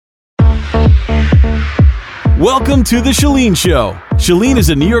Welcome to The Chalene Show. Chalene is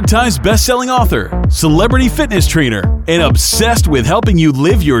a New York Times bestselling author, celebrity fitness trainer, and obsessed with helping you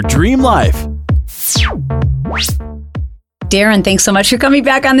live your dream life. Darren, thanks so much for coming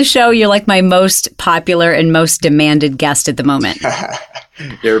back on the show. You're like my most popular and most demanded guest at the moment.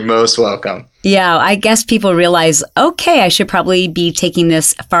 You're most welcome. Yeah, I guess people realize, okay, I should probably be taking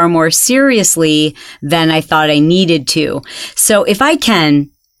this far more seriously than I thought I needed to. So if I can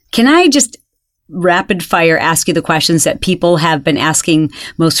I just rapid fire ask you the questions that people have been asking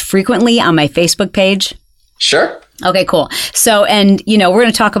most frequently on my Facebook page? Sure. Okay, cool. So, and we're going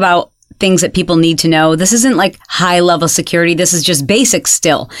to talk about things that people need to know. This isn't like high level security. This is just basics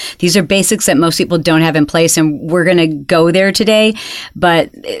still. These are basics that most people don't have in place, and we're going to go there today.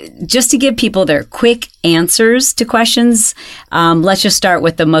 But just to give people their quick answers to questions, let's just start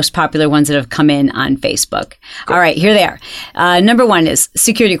with the most popular ones that have come in on Facebook. Cool. All right, here they are. Number one is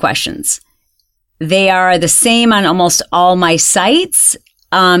security questions. They are the same on almost all my sites.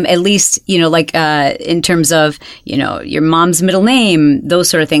 At least, in terms of, your mom's middle name, those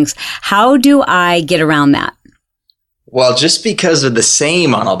sort of things. How do I get around that? Well, just because of the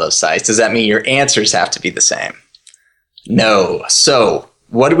same on all those sites, does that mean your answers have to be the same? No. So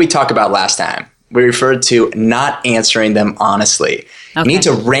what did we talk about last time? We referred to not answering them honestly. Okay. You need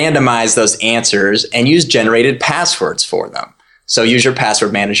to randomize those answers and use generated passwords for them. So use your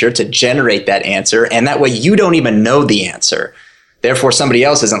password manager to generate that answer, and that way you don't even know the answer. Therefore, somebody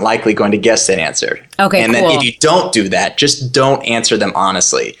else isn't likely going to guess that answer. Okay, and then if you don't do that, just don't answer them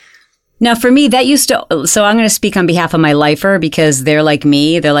honestly. Now, for me, that used to, so I'm going to speak on behalf of my lifer because they're like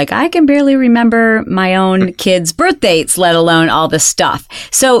me. They're like, I can barely remember my own kids' birth dates, let alone all this stuff.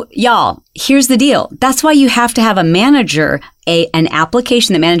 So y'all, here's the deal. That's why you have to have a manager, an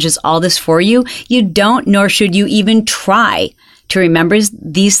application that manages all this for you. You don't, nor should you even try to remember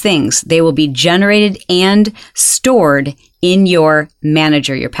these things. They will be generated and stored in your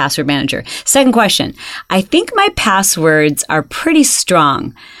manager, your password manager. Second question. I think my passwords are pretty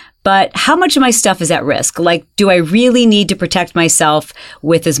strong, but how much of my stuff is at risk? Like, do I really need to protect myself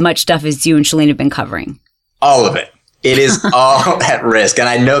with as much stuff as you and Chalene have been covering? All of it. It is all at risk. And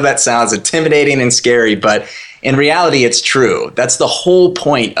I know that sounds intimidating and scary, but in reality, it's true. That's the whole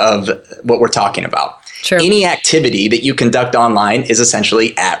point of what we're talking about. True. Any activity that you conduct online is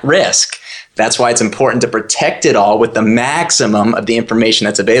essentially at risk. That's why it's important to protect it all with the maximum of the information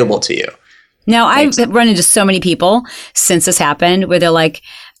that's available to you. Now, I've run into so many people since this happened where they're like,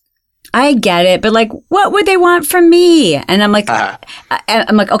 I get it, but like, what would they want from me? And I'm like,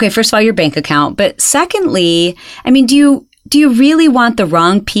 okay, first of all, your bank account. But secondly, I mean, do you really want the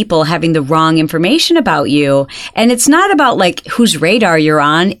wrong people having the wrong information about you? And it's not about like whose radar you're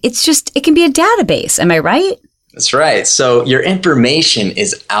on. It's just, it can be a database. Am I right? That's right. So your information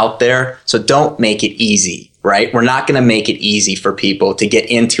is out there. So don't make it easy, right? We're not going to make it easy for people to get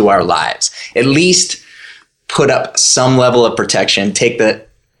into our lives. At least put up some level of protection, take the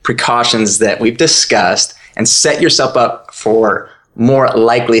precautions that we've discussed, and set yourself up for more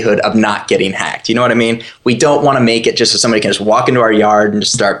likelihood of not getting hacked. You know what I mean? We don't want to make it just so somebody can just walk into our yard and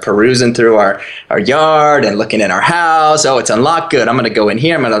just start perusing through our yard and looking in our house. Oh, it's unlocked. Good. I'm going to go in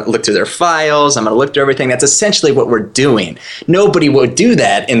here. I'm going to look through their files. I'm going to look through everything. That's essentially what we're doing. Nobody would do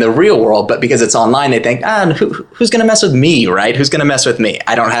that in the real world, but because it's online, they think, who's going to mess with me, right? Who's going to mess with me?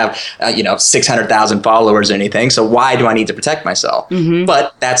 I don't have, 600,000 followers or anything. So why do I need to protect myself? Mm-hmm.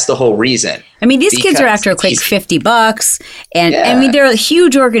 But that's the whole reason. I mean, these kids are after a quick $50. And I mean, there are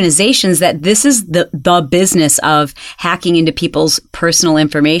huge organizations that this is the business of hacking into people's personal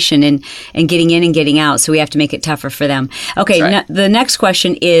information and getting in and getting out. So we have to make it tougher for them. Okay. Right. The next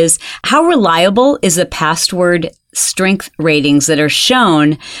question is, how reliable is the password strength ratings that are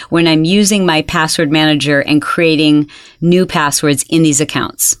shown when I'm using my password manager and creating new passwords in these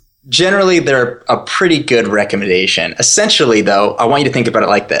accounts? Generally, they're a pretty good recommendation. Essentially, though, I want you to think about it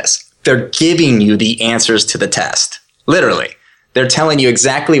like this. They're giving you the answers to the test. Literally. They're telling you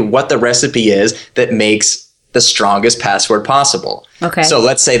exactly what the recipe is that makes the strongest password possible. Okay. So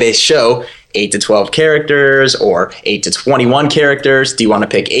let's say they show 8 to 12 characters or 8 to 21 characters. Do you want to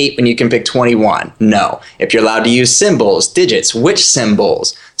pick 8 when you can pick 21? No. If you're allowed to use symbols, digits, which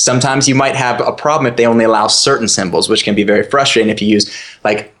symbols? Sometimes you might have a problem if they only allow certain symbols, which can be very frustrating if you use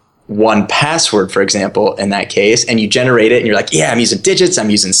like one password, for example, in that case, and you generate it and you're like, yeah, I'm using digits, I'm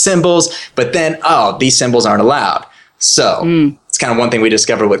using symbols, but then, these symbols aren't allowed. So it's kind of one thing we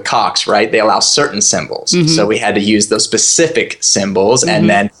discovered with Cox, right? They allow certain symbols. Mm-hmm. So we had to use those specific symbols and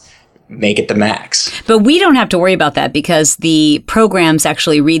then make it the max. But we don't have to worry about that because the programs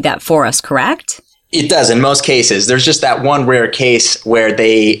actually read that for us, correct? It does in most cases. There's just that one rare case where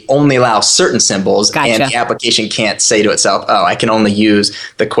they only allow certain symbols and the application can't say to itself, oh, I can only use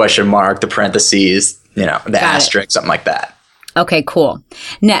the question mark, the parentheses, the asterisk, something like that. Okay, cool.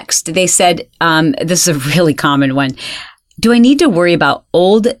 Next, they said, this is a really common one. Do I need to worry about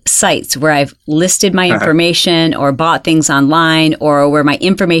old sites where I've listed my information or bought things online or where my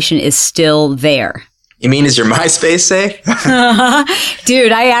information is still there? You mean, is your MySpace safe?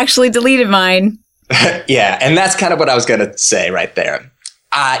 Dude, I actually deleted mine. Yeah, and that's kind of what I was going to say right there.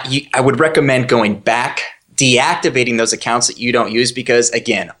 I would recommend going back, deactivating those accounts that you don't use because,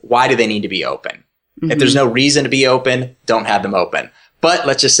 again, why do they need to be open? If there's no reason to be open, don't have them open. But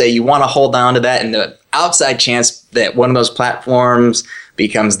let's just say you want to hold on to that and the outside chance that one of those platforms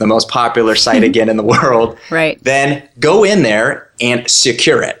becomes the most popular site again in the world, right? Then go in there and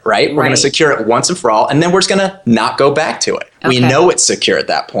secure it, right? We're going to secure it once and for all, and then we're just going to not go back to it. Okay. We know it's secure at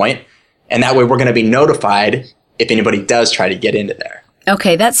that point, and that way we're going to be notified if anybody does try to get into there.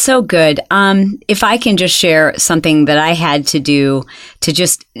 Okay, that's so good. If I can just share something that I had to do to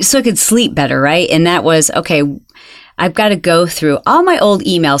just so I could sleep better, right? And that was, okay, I've got to go through all my old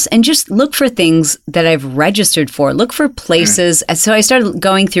emails and just look for things that I've registered for, look for places. And so I started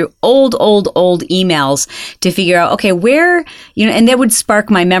going through old emails to figure out, okay, where, and that would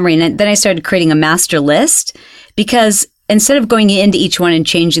spark my memory. And then I started creating a master list because instead of going into each one and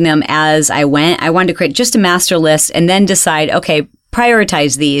changing them as I went, I wanted to create just a master list and then decide, okay,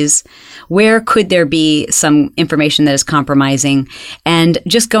 prioritize these. Where could there be some information that is compromising? And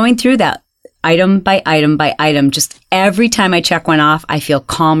just going through that item by item by item, just every time I check one off, I feel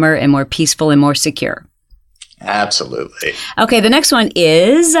calmer and more peaceful and more secure. Absolutely. Okay, the next one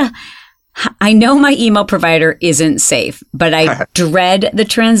is, I know my email provider isn't safe, but I dread the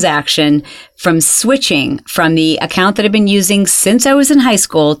transaction from switching from the account that I've been using since I was in high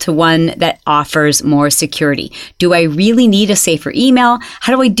school to one that offers more security. Do I really need a safer email?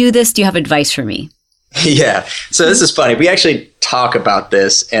 How do I do this? Do you have advice for me? Yeah. So this is funny. We actually talk about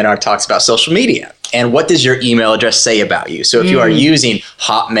this in our talks about social media. And what does your email address say about you? So if you are using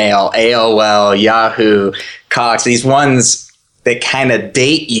Hotmail, AOL, Yahoo, Cox, these ones that kind of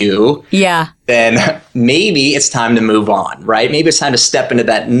date you, then maybe it's time to move on, right? Maybe it's time to step into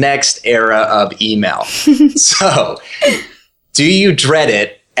that next era of email. So do you dread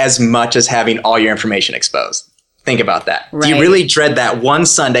it as much as having all your information exposed? Think about that. Right. Do you really dread that one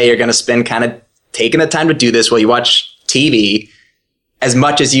Sunday you're going to spend kind of taking the time to do this while you watch TV as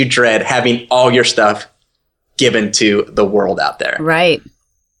much as you dread having all your stuff given to the world out there? Right.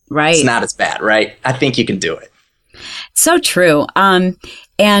 It's not as bad, right? I think you can do it. So true. And,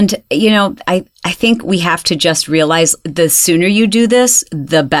 I think we have to just realize the sooner you do this,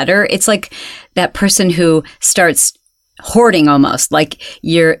 the better. It's like that person who starts hoarding almost, like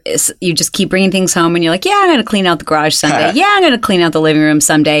you just keep bringing things home and you're like, yeah, I'm going to clean out the garage someday. Yeah, I'm going to clean out the living room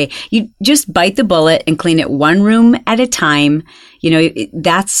someday. You just bite the bullet and clean it one room at a time.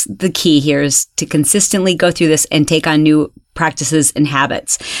 That's the key here, is to consistently go through this and take on new practices and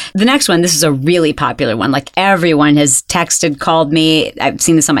habits. The next one, this is a really popular one. Like everyone has texted, called me. I've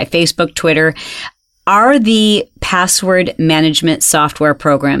seen this on my Facebook, Twitter. Are the password management software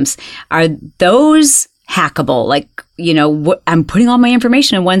programs, are those hackable? Like, I'm putting all my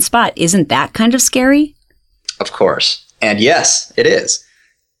information in one spot. Isn't that kind of scary? Of course. And yes, it is,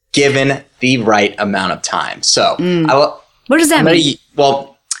 given the right amount of time. So what does that mean?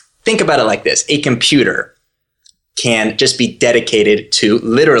 Well, think about it like this. A computer can just be dedicated to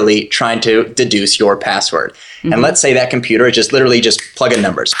literally trying to deduce your password. Mm-hmm. And let's say that computer is just literally just plugging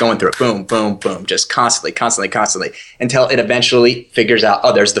numbers, going through it, boom, boom, boom, just constantly, until it eventually figures out,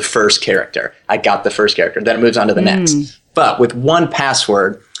 oh, there's the first character. I got the first character. Then it moves on to the next. But with one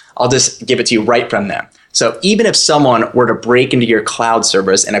password, I'll just give it to you right from them. So even if someone were to break into your cloud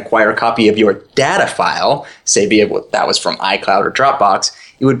service and acquire a copy of your data file, say that was from iCloud or Dropbox,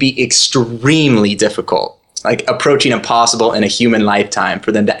 it would be extremely difficult, like approaching impossible in a human lifetime,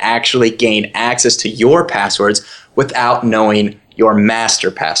 for them to actually gain access to your passwords without knowing your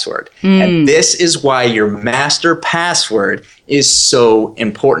master password. And this is why your master password is so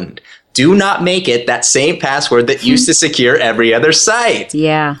important. Do not make it that same password that used to secure every other site.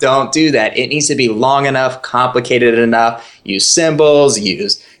 Yeah. Don't do that. It needs to be long enough, complicated enough. Use symbols,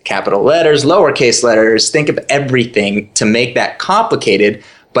 use capital letters, lowercase letters. Think of everything to make that complicated,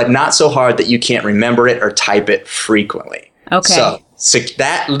 but not so hard that you can't remember it or type it frequently. Okay. So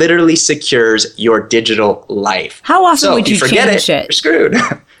that literally secures your digital life. How often would you change it? You're screwed.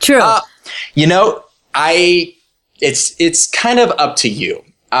 True. It's kind of up to you.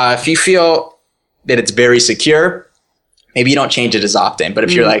 If you feel that it's very secure, maybe you don't change it as often. But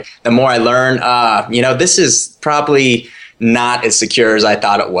if you're like, the more I learn, this is probably not as secure as I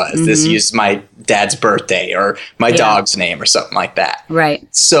thought it was. This used my dad's birthday or my dog's name or something like that. Right.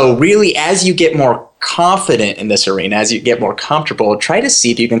 So really, as you get more confident in this arena, as you get more comfortable, try to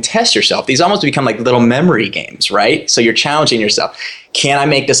see if you can test yourself. These almost become like little memory games, right? So you're challenging yourself. Can I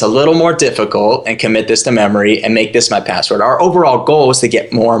make this a little more difficult and commit this to memory and make this my password? Our overall goal is to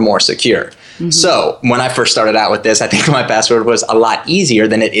get more and more secure. So when I first started out with this, I think my password was a lot easier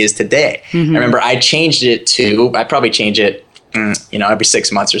than it is today. I remember I changed it I probably change it, every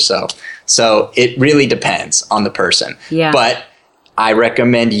 6 months or so. So it really depends on the person. Yeah. But I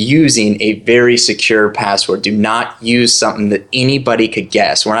recommend using a very secure password. Do not use something that anybody could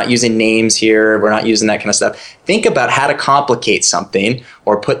guess. We're not using names here. We're not using that kind of stuff. Think about how to complicate something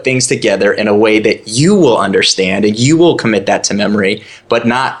or put things together in a way that you will understand and you will commit that to memory, but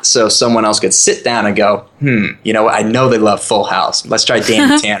not so someone else could sit down and go, I know they love Full House. Let's try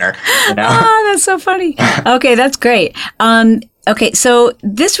Danny Tanner. That's so funny. Okay, that's great. Okay, so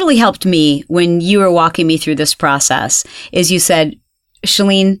this really helped me when you were walking me through this process, is you said,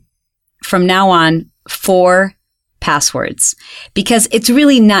 Chalene, from now on, 4 passwords, because it's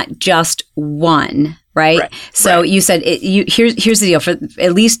really not just one, right? So you said, here's the deal, for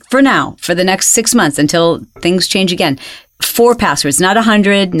at least for now, for the next 6 months until things change again. 4 passwords, not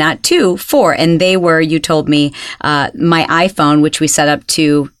 100, not 2, 4. And they were, you told me, my iPhone, which we set up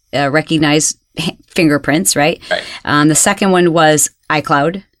to recognize fingerprints, right? The second one was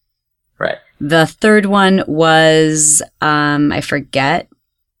iCloud. Right. The third one was, I forget.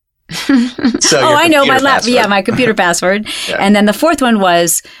 I know my my computer password. And then the fourth one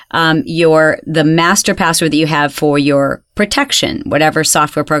was the master password that you have for your protection, whatever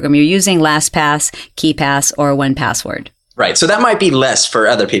software program you're using, LastPass, KeePass, or 1Password. Right. So that might be less for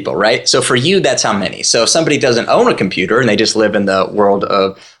other people, right? So for you, that's how many. So if somebody doesn't own a computer and they just live in the world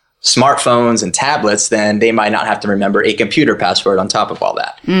of smartphones and tablets, then they might not have to remember a computer password on top of all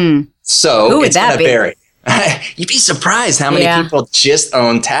that. So it's going to vary. You'd be surprised how many people just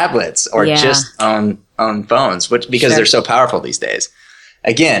own tablets or just own phones, because they're so powerful these days.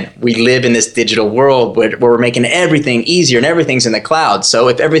 Again, we live in this digital world where we're making everything easier and everything's in the cloud. So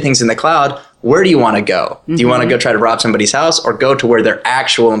if everything's in the cloud, where do you want to go? Do you want to go try to rob somebody's house or go to where their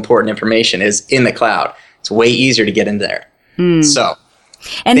actual important information is in the cloud? It's way easier to get in there. So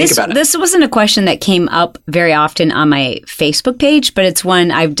And this wasn't a question that came up very often on my Facebook page, but it's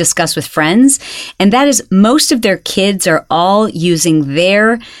one I've discussed with friends. And that is, most of their kids are all using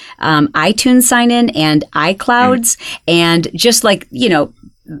their iTunes sign-in and iClouds and just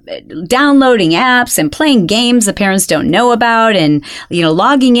downloading apps and playing games the parents don't know about, and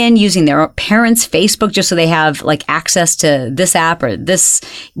logging in using their parents' Facebook just so they have access to this app or this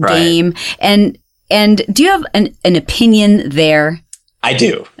game. And do you have an opinion there? I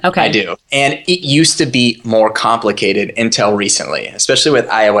do. Okay. I do. And it used to be more complicated until recently, especially with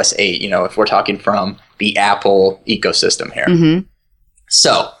iOS 8, if we're talking from the Apple ecosystem here.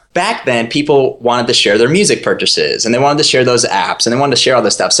 So back then, people wanted to share their music purchases and they wanted to share those apps and they wanted to share all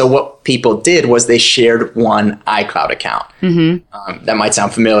this stuff. So what people did was they shared one iCloud account. That might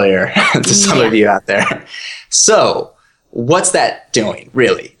sound familiar to some of you out there. So what's that doing,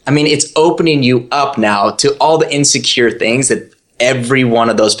 really? I mean, it's opening you up now to all the insecure things that every one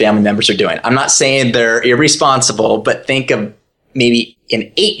of those family members are doing. I'm not saying they're irresponsible, but think of maybe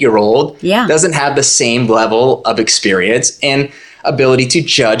an 8-year-old doesn't have the same level of experience and ability to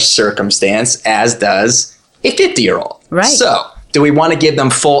judge circumstance as does a 50-year-old. Right. So do we want to give them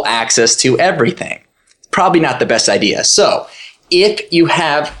full access to everything? Probably not the best idea. So if you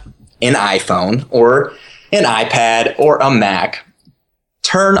have an iPhone or an iPad or a Mac,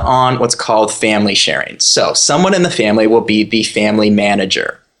 turn on what's called family sharing. So someone in the family will be the family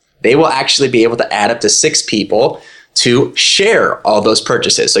manager. They will actually be able to add up to 6 people to share all those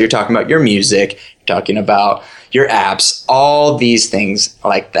purchases. So you're talking about your music, you're talking about your apps, all these things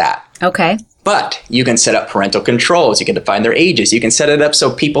like that. Okay. But you can set up parental controls. You can define their ages. You can set it up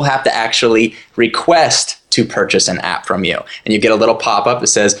so people have to actually request to purchase an app from you. And you get a little pop-up that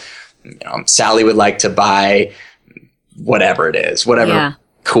says, Sally would like to buy whatever it is, whatever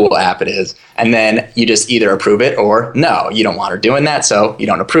cool app it is. And then you just either approve it or no, you don't want her doing that, so you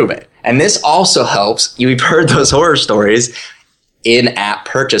don't approve it. And this also helps. You've heard those horror stories, in-app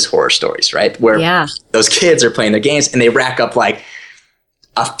purchase horror stories, right? Where those kids are playing their games and they rack up a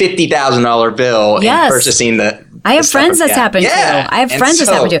 $50,000 bill in purchasing the I have friends that's happened to. I have friends that's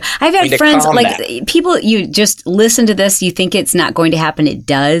happened to. I've had friends, people, you just listen to this, you think it's not going to happen. It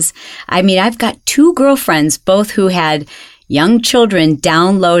does. I mean, I've got 2 girlfriends, both who had young children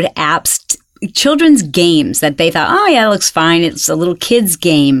download apps children's games that they thought, oh yeah, it looks fine. It's a little kid's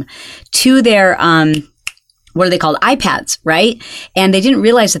game to their, what are they called? iPads, right? And they didn't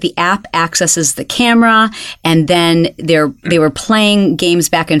realize that the app accesses the camera, and then they were playing games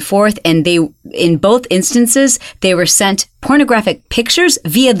back and forth, and in both instances, they were sent pornographic pictures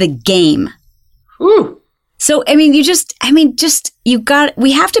via the game. Ooh. So, I mean, we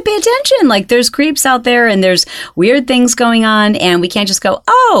have to pay attention. Like, there's creeps out there and there's weird things going on, and we can't just go,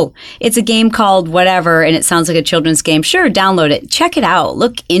 oh, it's a game called whatever, and it sounds like a children's game. Sure, download it. Check it out.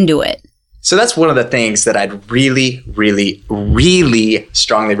 Look into it. So that's one of the things that I'd really, really, really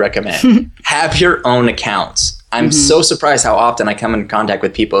strongly recommend. Have your own accounts. I'm so surprised how often I come in contact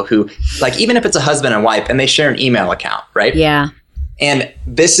with people who, like, even if it's a husband and wife and they share an email account, right? Yeah. And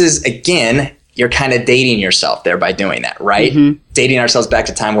this is, again, you're kind of dating yourself there by doing that, right? Dating ourselves back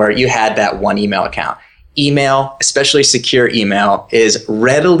to time where you had that one email account. Email, especially secure email, is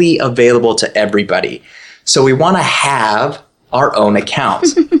readily available to everybody. So we want to have our own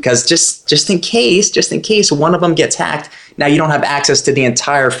accounts because just in case one of them gets hacked, now you don't have access to the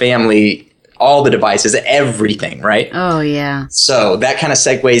entire family, all the devices, everything, right? Oh, yeah. So that kind of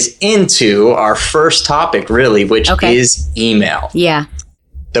segues into our first topic, really, which is email. Yeah.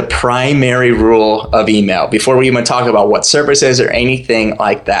 The primary rule of email, before we even talk about what services or anything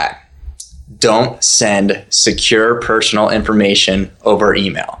like that, don't send secure personal information over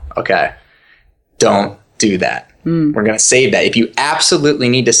email, okay? Don't do that. We're going to save that. If you absolutely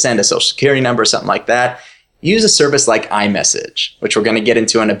need to send a social security number or something like that, use a service like iMessage, which we're going to get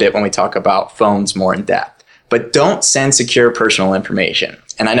into in a bit when we talk about phones more in depth. But don't send secure personal information.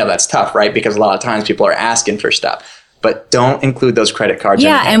 And I know that's tough, right? Because a lot of times people are asking for stuff. But don't include those credit cards.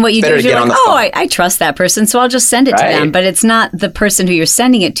 Yeah, and what you do is you're like, oh, I trust that person, so I'll just send it to them. But it's not the person who you're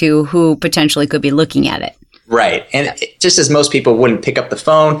sending it to who potentially could be looking at it. Right. And just as most people wouldn't pick up the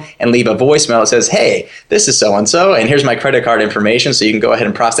phone and leave a voicemail that says, hey, this is so-and-so, and here's my credit card information so you can go ahead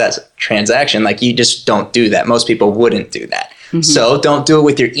and process that transaction. Like, you just don't do that. Most people wouldn't do that. So don't do it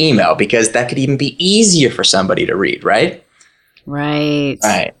with your email, because that could even be easier for somebody to read, right? Right.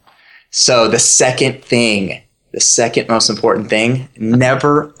 Right. So the second most important thing,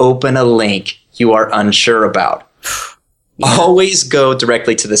 never open a link you are unsure about. Always go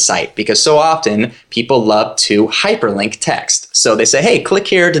directly to the site, because so often people love to hyperlink text. So they say, hey, click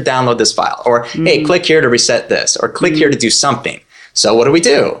here to download this file, or hey, click here to reset this, or click here to do something. So what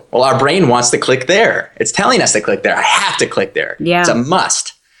do? Well, our brain wants to click there. It's telling us to click there. I have to click there. Yeah. It's a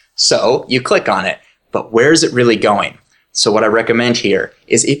must. So you click on it, but where is it really going? So what I recommend here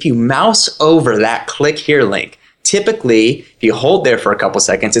is if you mouse over that click here link, typically, if you hold there for a couple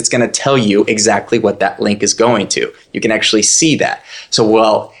seconds, it's going to tell you exactly what that link is going to. You can actually see that. So,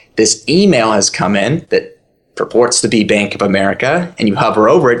 well, this email has come in that purports to be Bank of America, and you hover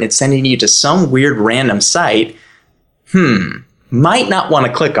over it, and it's sending you to some weird random site. Might not want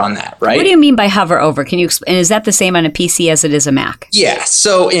to click on that, right? What do you mean by hover over? Can you explain? Is that the same on a PC as it is a Mac? Yeah.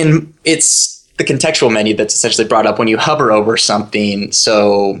 So it's the contextual menu that's essentially brought up when you hover over something.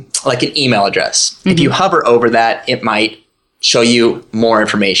 So like an email address, if you hover over that, it might show you more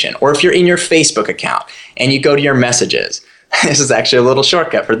information. Or if you're in your Facebook account and you go to your messages, this is actually a little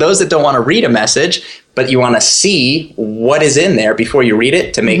shortcut for those that don't want to read a message, but you want to see what is in there before you read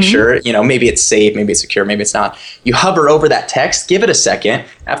it to make sure, maybe it's safe, maybe it's secure, maybe it's not. You hover over that text, give it a second.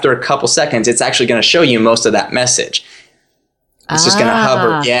 After a couple seconds, it's actually going to show you most of that message. It's just going to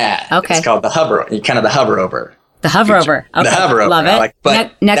hover. Yeah. Okay. It's called the hover over. The hover over. Okay. The hover over. Love it.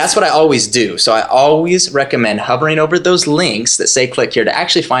 But that's what I always do. So I always recommend hovering over those links that say click here to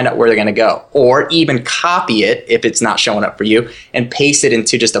actually find out where they're going to go. Or even copy it if it's not showing up for you and paste it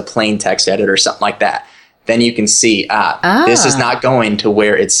into just a plain text editor or something like that. Then you can see, this is not going to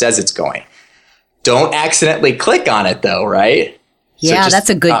where it says it's going. Don't accidentally click on it though, right? Yeah, that's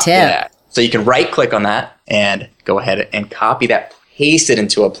a good tip. Yeah. So you can right click on that and go ahead and copy that, paste it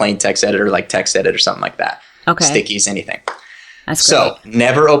into a plain text editor like TextEdit or something like that. Okay. Stickies, anything. That's so great.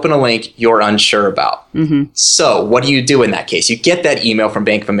 Never open a link you're unsure about. So what do you do in that case? You get that email from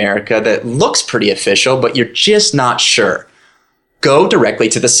Bank of America that looks pretty official, but you're just not sure. Go directly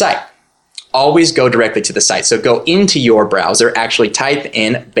to the site. Always go directly to the site. So go into your browser, actually type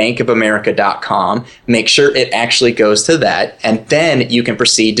in bankofamerica.com, make sure it actually goes to that, and then you can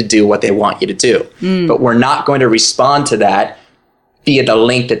proceed to do what they want you to do. But we're not going to respond to that via the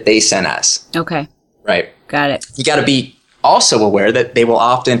link that they sent us. Okay. Right. Got it. You got to be also aware that they will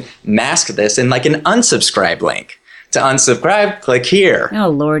often mask this in like an unsubscribe link. To unsubscribe, click here. Oh,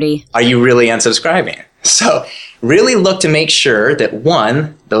 Lordy. Are you really unsubscribing? So really look to make sure that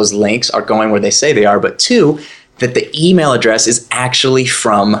one, those links are going where they say they are, but two, that the email address is actually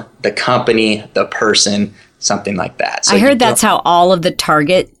from the company, the person, something like that. So I heard that's how all of the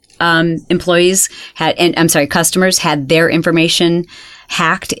Target employees had, and I'm sorry, customers had their information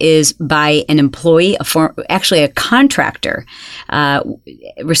hacked, is by an employee, actually a contractor,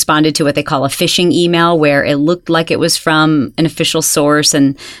 responded to what they call a phishing email, where it looked like it was from an official source,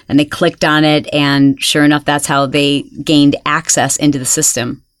 and they clicked on it, and sure enough, that's how they gained access into the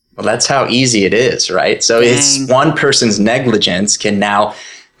system. Well, that's how easy it is, right? So it's one person's negligence can now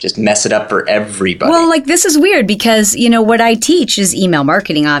just mess it up for everybody. Well, like, this is weird because, what I teach is email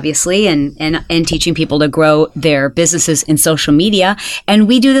marketing, obviously, and teaching people to grow their businesses in social media. And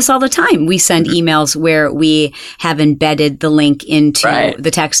we do this all the time. We send emails where we have embedded the link into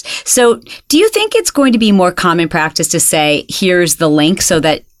the text. So do you think it's going to be more common practice to say, here's the link, so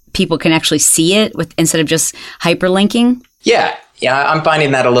that people can actually see it instead of just hyperlinking? Yeah, I'm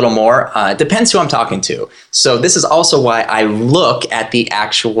finding that a little more. Depends who I'm talking to. So this is also why I look at the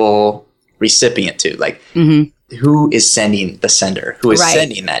actual recipient too, like who is sending the sender, who is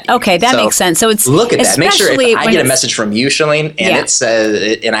sending that email. Okay, that makes sense. So it's look at that. Make sure if I get a message from you, Chalene, and it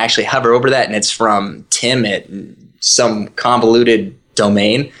says, and I actually hover over that, and it's from Tim at some convoluted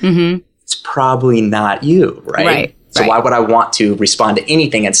domain. It's probably not you, right? So why would I want to respond to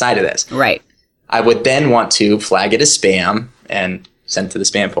anything inside of this? Right. I would then want to flag it as spam and send it to the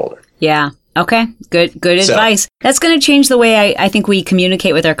spam folder. Yeah. Okay. Good advice. That's going to change the way I think we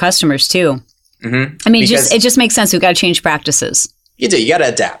communicate with our customers too. I mean, it just makes sense. We've got to change practices. You do. You got to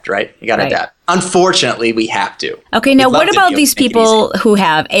adapt, right? You got to adapt. Unfortunately, we have to. Okay. Now, what about these people who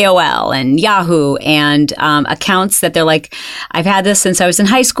have AOL and Yahoo and accounts that they're like, I've had this since I was in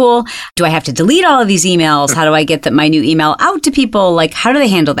high school. Do I have to delete all of these emails? How do I get my new email out to people? Like, how do they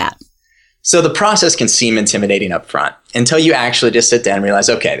handle that? So the process can seem intimidating up front until you actually just sit down and realize,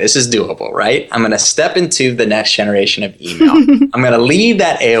 okay, this is doable, right? I'm going to step into the next generation of email. I'm going to leave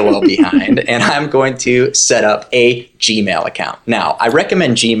that AOL behind, and I'm going to set up a Gmail account. Now, I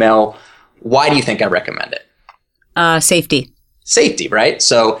recommend Gmail. Why do you think I recommend it? Safety. Safety, right?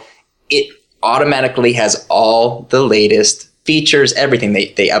 So it automatically has all the latest features, everything.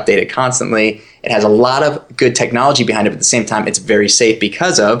 They update it constantly. It has a lot of good technology behind it, but at the same time, it's very safe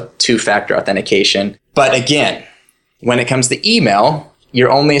because of two-factor authentication. But again, when it comes to email,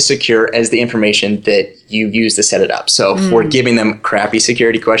 you're only as secure as the information that you use to set it up. So if we're giving them crappy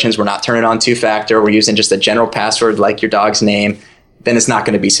security questions, we're not turning on two-factor, we're using just a general password like your dog's name, then it's not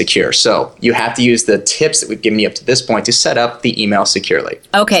going to be secure. So you have to use the tips that we've given you up to this point to set up the email securely.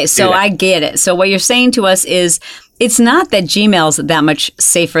 Okay, so I get it. So what you're saying to us is, it's not that Gmail's that much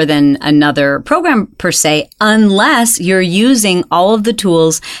safer than another program per se, unless you're using all of the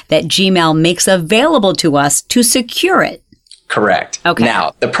tools that Gmail makes available to us to secure it. Correct. Okay.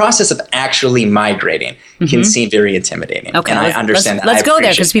 Now, the process of actually migrating can seem very intimidating. Okay. And I understand that. Let's go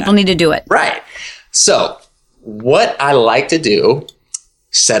there because people need to do it. Right. So what I like to do,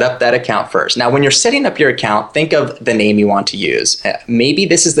 set up that account first. Now, when you're setting up your account, think of the name you want to use. Maybe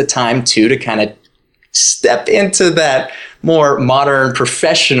this is the time too to kind of step into that more modern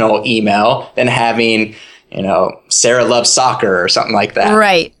professional email than having, Sarah loves soccer or something like that.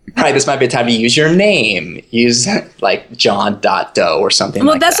 Right. Right. This might be a time to use your name. Use like John.doe or something like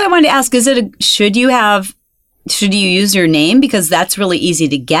that. Well, that's what I wanted to ask. Should you use your name? Because that's really easy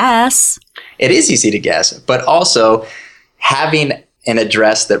to guess. It is easy to guess, but also having an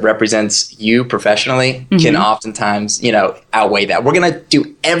address that represents you professionally can oftentimes, outweigh that. We're going to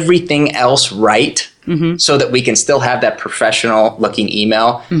do everything else right so that we can still have that professional looking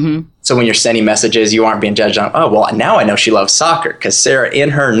email. So when you're sending messages, you aren't being judged on, oh, well, now I know she loves soccer because Sarah in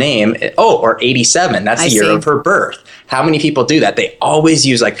her name, or 87, that's the year of her birth. How many people do that? They always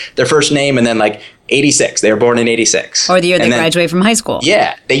use like their first name and then like 86. They were born in 86. Or the year they graduated from high school.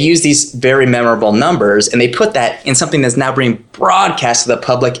 Yeah. They use these very memorable numbers and they put that in something that's now being broadcast to the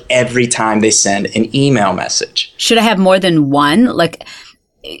public every time they send an email message. Should I have more than one?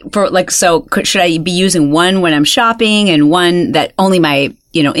 Should I be using one when I'm shopping and one that only my,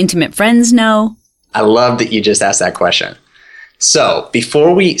 intimate friends know? I love that you just asked that question. So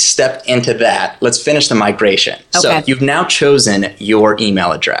before we step into that, let's finish the migration. Okay. So you've now chosen your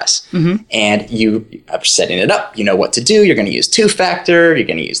email address and you are setting it up. You know what to do. You're going to use two-factor. You're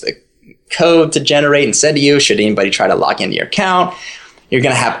going to use the code to generate and send to you should anybody try to log into your account. You're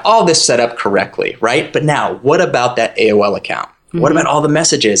going to have all this set up correctly, right? But now, what about that AOL account? What about all the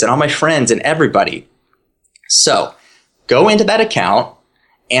messages and all my friends and everybody? So go into that account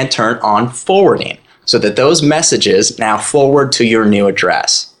and turn on forwarding so that those messages now forward to your new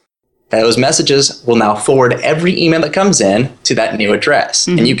address. those messages will now forward every email that comes in to that new address.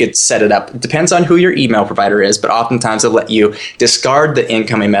 And you could set it up. It depends on who your email provider is, but oftentimes they'll let you discard the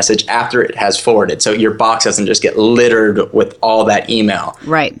incoming message after it has forwarded. So your box doesn't just get littered with all that email.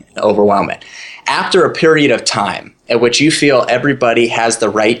 Right. And overwhelm it. After a period of time at which you feel everybody has the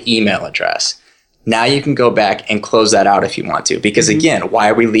right email address, now you can go back and close that out if you want to. Because again, why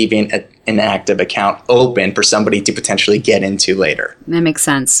are we leaving an active account open for somebody to potentially get into later? That makes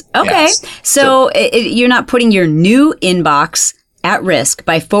sense. Okay. Yes. So you're not putting your new inbox at risk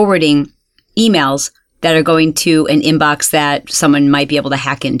by forwarding emails that are going to an inbox that someone might be able to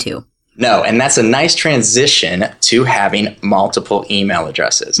hack into. No, and that's a nice transition to having multiple email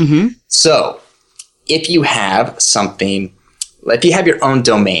addresses. So if you have something, if you have your own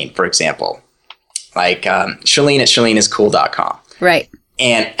domain, for example, like Chalene at ChaleneIsCool.com. Right.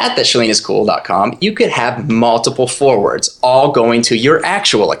 And at that ChaleneIsCool.com, you could have multiple forwards all going to your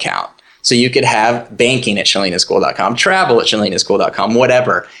actual account. So you could have banking at ChaleneIsCool.com, travel at ChaleneIsCool.com,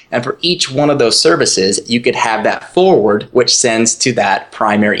 whatever. And for each one of those services, you could have that forward, which sends to that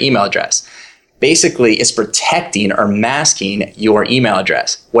primary email address. Basically, it's protecting or masking your email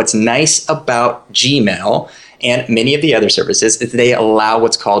address. What's nice about Gmail and many of the other services is they allow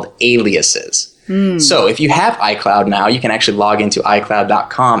what's called aliases. So if you have iCloud now, you can actually log into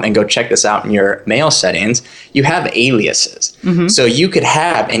iCloud.com and go check this out in your mail settings. You have aliases. So you could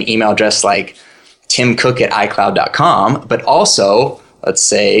have an email address like timcook at iCloud.com, but also, let's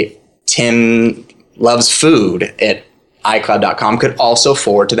say, Tim loves food at iCloud.com could also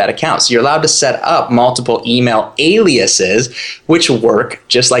forward to that account. So you're allowed to set up multiple email aliases, which work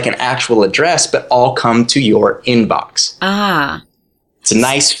just like an actual address, but all come to your inbox. It's a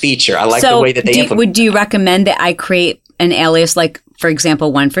nice feature. I like the way that they implement. Do you recommend that I create an alias, like, for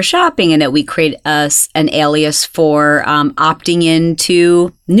example, one for shopping, and that we create an alias for opting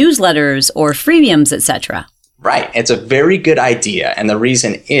into newsletters or freemiums, etc.? Right. It's a very good idea. And the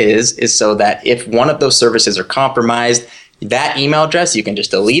reason is so that if one of those services are compromised, that email address, you can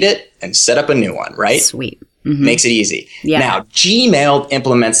just delete it and set up a new one, right? Sweet. Makes it easy. Yeah. Now, Gmail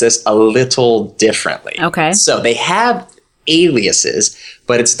implements this a little differently. Okay. So they have aliases,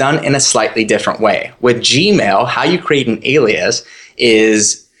 but it's done in a slightly different way. With Gmail, how you create an alias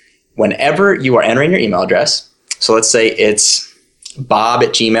is whenever you are entering your email address, so let's say it's bob at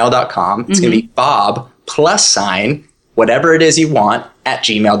gmail.com, it's going to be bob +, whatever it is you want, at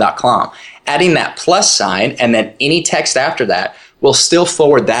gmail.com. Adding that +, and then any text after that will still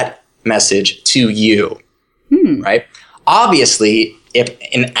forward that message to you, right? Obviously, if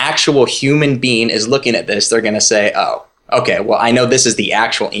an actual human being is looking at this, they're going to say, oh, okay, well, I know this is the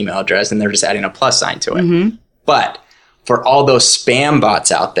actual email address, and they're just adding a + to it. But for all those spam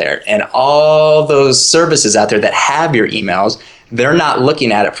bots out there and all those services out there that have your emails, they're not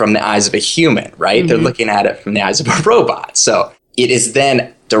looking at it from the eyes of a human, right? They're looking at it from the eyes of a robot. So it is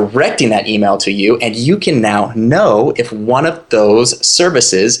then directing that email to you, and you can now know if one of those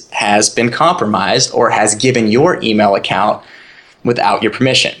services has been compromised or has given your email account without your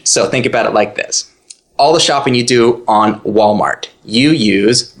permission. So think about it like this. All the shopping you do on Walmart, you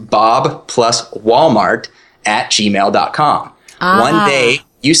use bob +Walmart at gmail.com. One day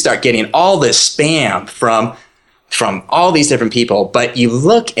you start getting all this spam from all these different people, but you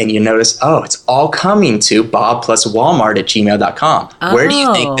look and you notice, oh, it's all coming to bob +Walmart at gmail.com. Where do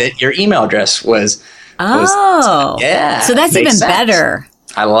you think that your email address was? Yeah. So that's even better.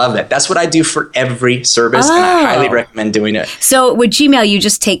 I love it. That's what I do for every service, and I highly recommend doing it. So with Gmail, you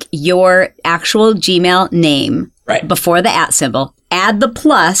just take your actual Gmail name before the @ symbol, add the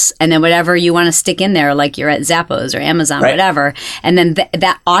 +, and then whatever you want to stick in there, like you're at Zappos or Amazon, whatever, and then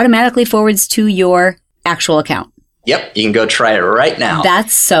that automatically forwards to your actual account. Yep, you can go try it right now.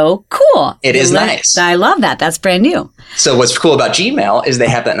 That's so cool. It is nice. I love that. That's brand new. So what's cool about Gmail is they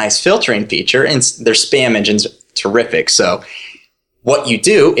have that nice filtering feature, and their spam engine's terrific. So what you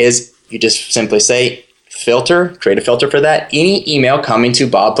do is you just simply say, create a filter for that. Any email coming to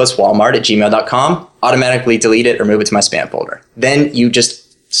bob +Walmart at gmail.com, automatically delete it or move it to my spam folder. Then you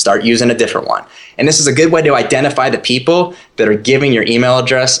just start using a different one. And this is a good way to identify the people that are giving your email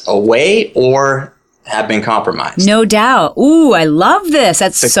address away or have been compromised. No doubt. Ooh, I love this.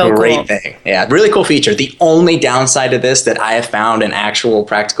 That's so cool. It's a great thing. Yeah, really cool feature. The only downside of this that I have found in actual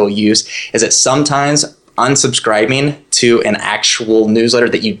practical use is that sometimes unsubscribing to an actual newsletter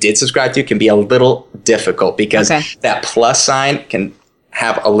that you did subscribe to can be a little difficult because that + can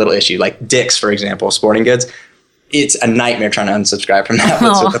have a little issue. Like Dick's, for example, sporting goods. It's a nightmare trying to unsubscribe from that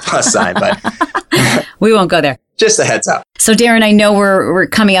with the +. But We won't go there. Just a heads up. So Darren, I know we're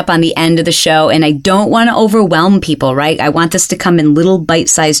coming up on the end of the show, and I don't want to overwhelm people, right? I want this to come in little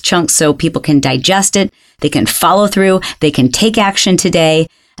bite-sized chunks so people can digest it, they can follow through, they can take action today.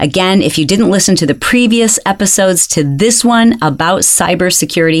 Again, if you didn't listen to the previous episodes to this one about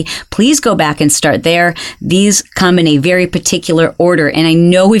cybersecurity, please go back and start there. These come in a very particular order, and I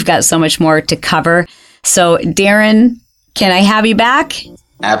know we've got so much more to cover. So Darren, can I have you back?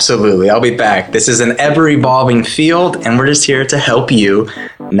 Absolutely. I'll be back. This is an ever-evolving field, and we're just here to help you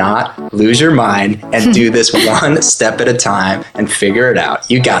not lose your mind and do this one step at a time and figure it out.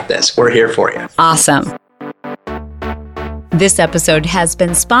 You got this. We're here for you. Awesome. This episode has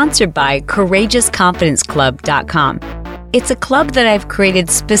been sponsored by CourageousConfidenceClub.com. It's a club that I've created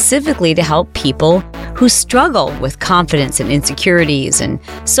specifically to help people who struggle with confidence and insecurities and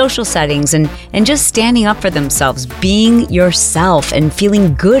social settings and just standing up for themselves, being yourself and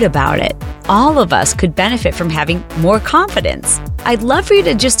feeling good about it. All of us could benefit from having more confidence. I'd love for you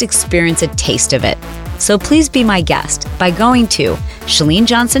to just experience a taste of it. So please be my guest by going to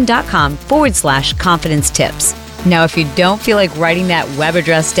ChaleneJohnson.com/confidence tips. Now, if you don't feel like writing that web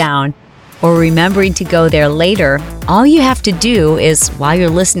address down or remembering to go there later, all you have to do is, while you're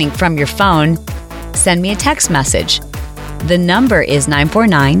listening from your phone, send me a text message. The number is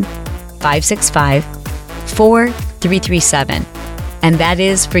 949-565-4337, and that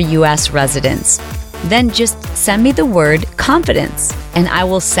is for U.S. residents. Then just send me the word confidence, and I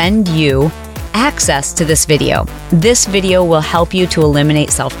will send you access to this video. This video will help you to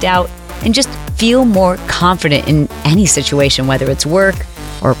eliminate self-doubt and just feel more confident in any situation, whether it's work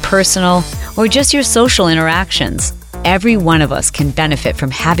or personal or just your social interactions. Every one of us can benefit from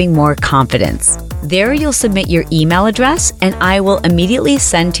having more confidence. There you'll submit your email address and I will immediately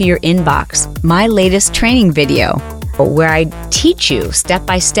send to your inbox my latest training video where I teach you step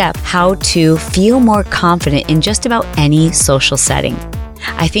by step how to feel more confident in just about any social setting.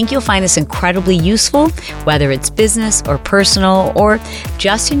 I think you'll find this incredibly useful, whether it's business or personal or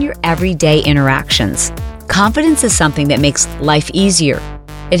just in your everyday interactions. Confidence is something that makes life easier.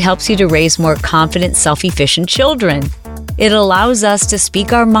 It helps you to raise more confident, self-efficient children. It allows us to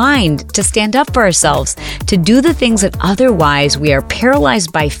speak our mind, to stand up for ourselves, to do the things that otherwise we are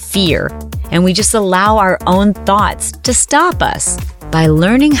paralyzed by fear, and we just allow our own thoughts to stop us. By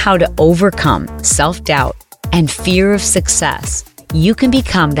learning how to overcome self-doubt and fear of success, you can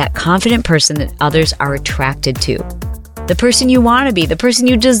become that confident person that others are attracted to. The person you want to be, the person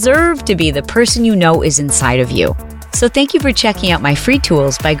you deserve to be, the person you know is inside of you. So thank you for checking out my free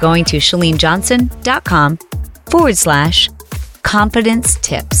tools by going to ChaleneJohnson.com/confidence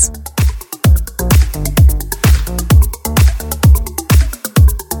tips.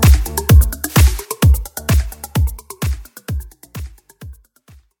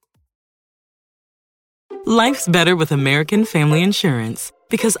 Life's better with American Family Insurance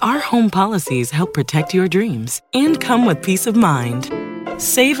because our home policies help protect your dreams and come with peace of mind.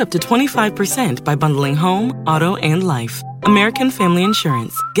 Save up to 25% by bundling home, auto, and life. American Family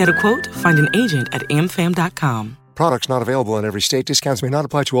Insurance. Get a quote, find an agent at amfam.com. Products not available in every state. Discounts may not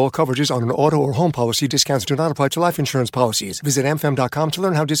apply to all coverages on an auto or home policy. Discounts do not apply to life insurance policies. Visit amfam.com to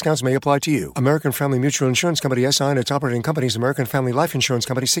learn how discounts may apply to you. American Family Mutual Insurance Company, SI, and its operating companies, American Family Life Insurance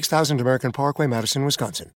Company, 6000 American Parkway, Madison, Wisconsin.